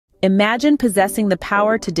Imagine possessing the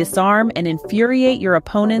power to disarm and infuriate your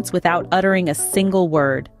opponents without uttering a single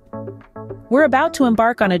word. We're about to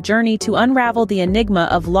embark on a journey to unravel the enigma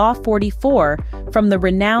of Law 44 from the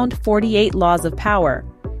renowned 48 Laws of Power.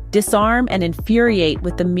 Disarm and infuriate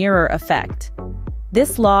with the mirror effect.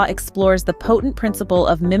 This law explores the potent principle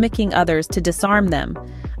of mimicking others to disarm them,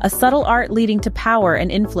 a subtle art leading to power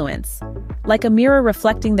and influence. Like a mirror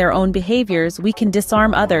reflecting their own behaviors, we can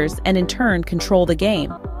disarm others and in turn control the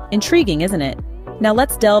game. Intriguing, isn't it? Now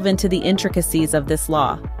let's delve into the intricacies of this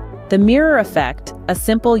law. The mirror effect, a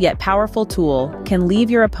simple yet powerful tool, can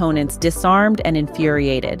leave your opponents disarmed and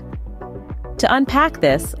infuriated. To unpack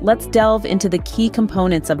this, let's delve into the key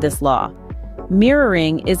components of this law.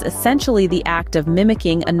 Mirroring is essentially the act of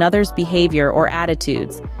mimicking another's behavior or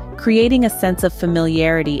attitudes, creating a sense of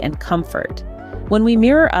familiarity and comfort. When we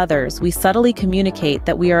mirror others, we subtly communicate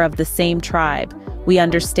that we are of the same tribe, we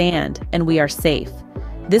understand, and we are safe.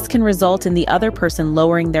 This can result in the other person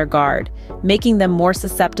lowering their guard, making them more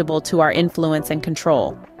susceptible to our influence and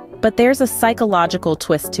control. But there's a psychological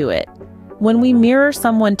twist to it. When we mirror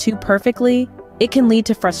someone too perfectly, it can lead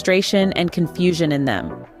to frustration and confusion in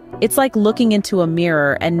them. It's like looking into a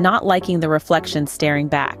mirror and not liking the reflection staring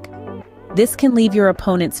back. This can leave your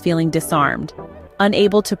opponents feeling disarmed,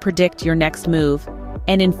 unable to predict your next move,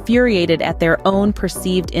 and infuriated at their own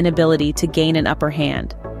perceived inability to gain an upper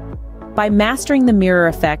hand. By mastering the mirror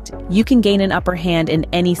effect, you can gain an upper hand in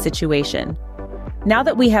any situation. Now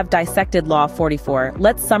that we have dissected Law 44,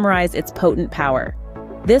 let's summarize its potent power.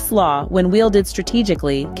 This law, when wielded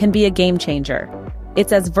strategically, can be a game changer.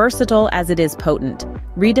 It's as versatile as it is potent,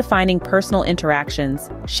 redefining personal interactions,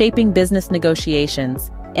 shaping business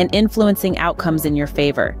negotiations, and influencing outcomes in your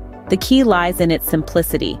favor. The key lies in its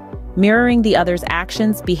simplicity, mirroring the other's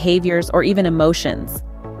actions, behaviors, or even emotions.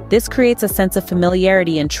 This creates a sense of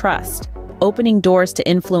familiarity and trust, opening doors to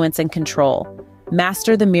influence and control.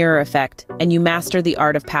 Master the mirror effect, and you master the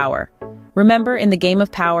art of power. Remember, in the game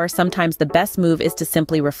of power, sometimes the best move is to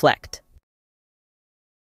simply reflect.